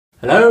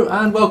Hello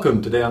and welcome.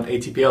 Today on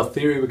ATPL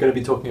Theory we're going to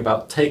be talking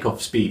about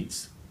takeoff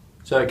speeds.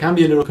 So it can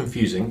be a little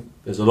confusing,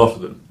 there's a lot of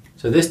them.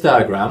 So this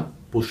diagram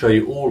will show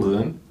you all of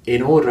them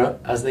in order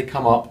as they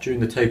come up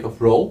during the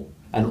takeoff roll,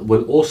 and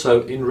will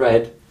also in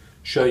red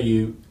show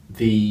you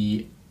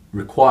the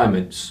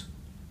requirements,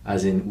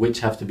 as in which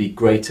have to be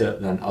greater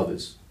than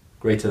others,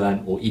 greater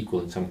than or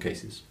equal in some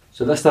cases.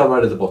 So let's start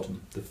right at the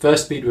bottom. The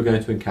first speed we're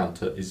going to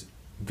encounter is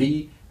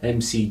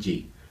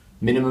VMCG,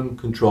 minimum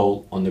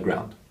control on the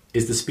ground.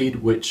 Is the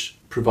speed which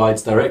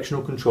provides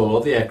directional control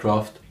of the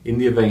aircraft in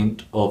the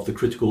event of the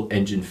critical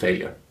engine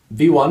failure.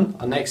 V1,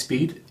 our next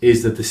speed,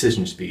 is the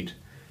decision speed.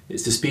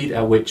 It's the speed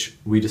at which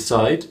we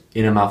decide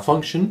in a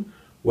malfunction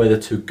whether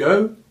to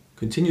go,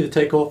 continue the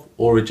takeoff,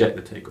 or reject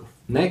the takeoff.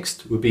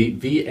 Next would be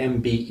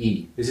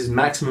VMBE. This is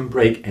maximum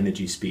brake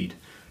energy speed.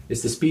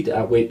 It's the speed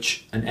at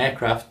which an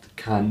aircraft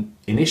can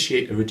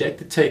initiate a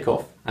rejected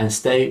takeoff and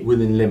stay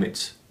within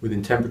limits,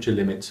 within temperature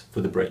limits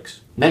for the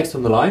brakes. Next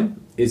on the line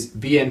is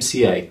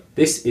VMCA.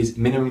 This is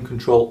minimum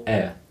control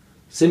air.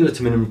 Similar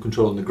to minimum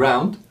control on the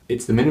ground,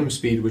 it's the minimum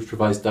speed which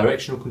provides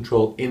directional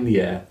control in the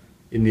air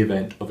in the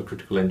event of a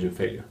critical engine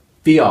failure.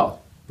 VR,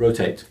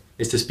 rotate.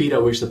 It's the speed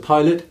at which the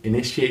pilot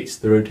initiates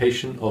the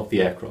rotation of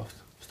the aircraft,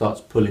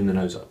 starts pulling the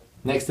nose up.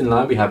 Next in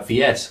line we have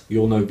VS. We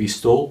all know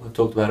VStall, I've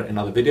talked about it in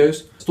other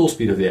videos. Stall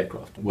speed of the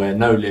aircraft, where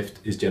no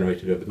lift is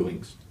generated over the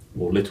wings,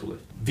 or little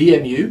lift.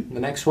 VMU, the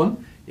next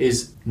one,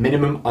 is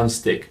minimum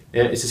unstick.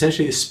 It's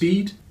essentially the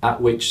speed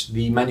at which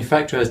the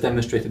manufacturer has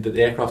demonstrated that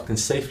the aircraft can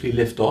safely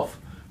lift off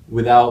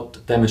without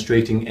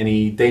demonstrating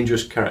any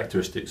dangerous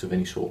characteristics of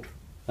any sort.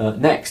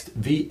 Next,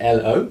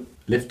 VLO,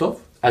 liftoff,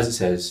 as it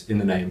says in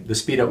the name, the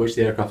speed at which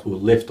the aircraft will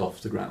lift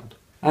off the ground.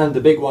 And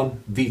the big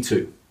one,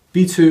 V2.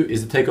 V2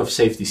 is the takeoff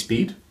safety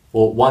speed,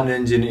 or one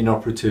engine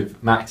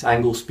inoperative max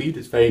angle speed.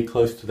 It's very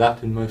close to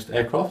that in most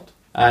aircraft,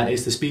 and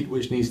it's the speed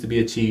which needs to be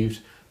achieved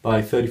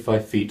by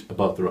 35 feet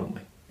above the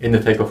runway in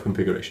the takeoff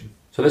configuration.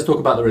 So let's talk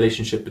about the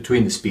relationship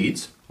between the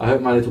speeds. I hope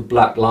my little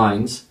black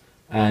lines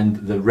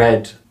and the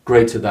red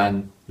greater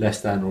than, less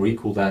than or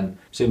equal than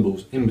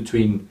symbols in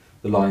between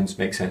the lines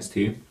make sense to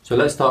you. So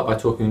let's start by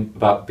talking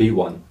about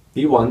V1.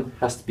 V1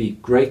 has to be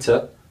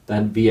greater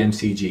than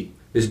VMCG.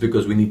 This is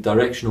because we need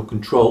directional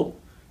control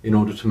in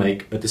order to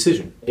make a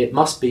decision. It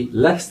must be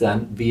less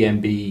than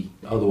VMB,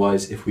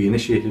 otherwise if we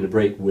initiated a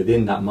brake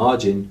within that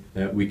margin,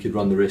 we could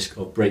run the risk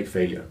of brake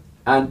failure.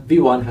 And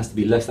V1 has to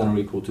be less than or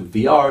equal to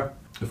VR.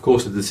 Of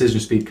course, the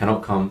decision speed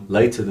cannot come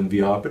later than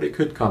VR, but it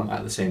could come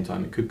at the same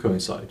time, it could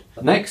coincide.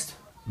 Next,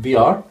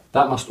 VR,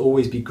 that must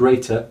always be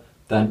greater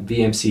than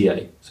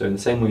VMCA. So in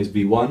the same way as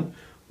V1,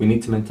 we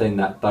need to maintain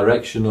that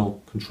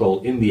directional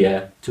control in the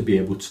air to be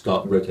able to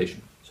start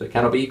rotation. So it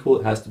cannot be equal,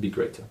 it has to be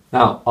greater.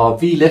 Now, our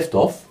V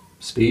liftoff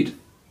speed,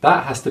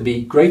 that has to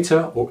be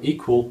greater or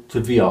equal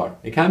to VR.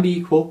 It can be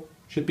equal,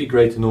 should be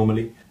greater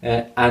normally,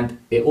 and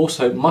it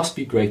also must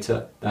be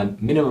greater than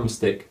minimum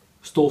stick,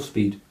 stall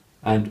speed,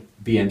 and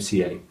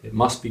VMCA. It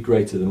must be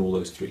greater than all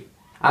those three.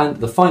 And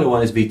the final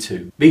one is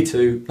V2.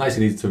 V2, nice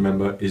and easy to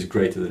remember, is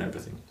greater than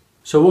everything.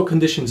 So what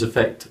conditions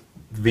affect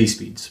V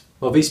speeds?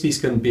 Well, V speeds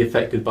can be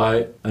affected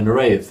by an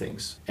array of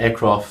things.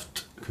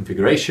 Aircraft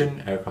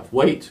configuration, aircraft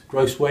weight,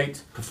 gross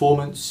weight,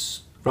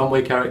 performance,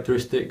 runway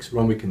characteristics,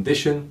 runway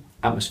condition,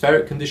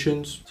 atmospheric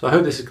conditions. So I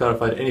hope this has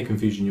clarified any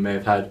confusion you may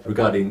have had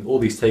regarding all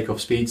these takeoff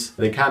speeds.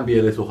 They can be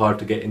a little hard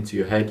to get into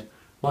your head.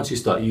 Once you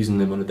start using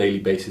them on a daily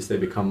basis, they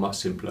become much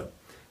simpler.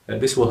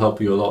 This will help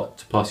you a lot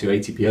to pass your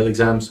ATPL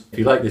exams. If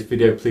you like this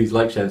video, please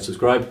like, share and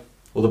subscribe.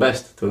 All the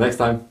best. Till next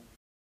time.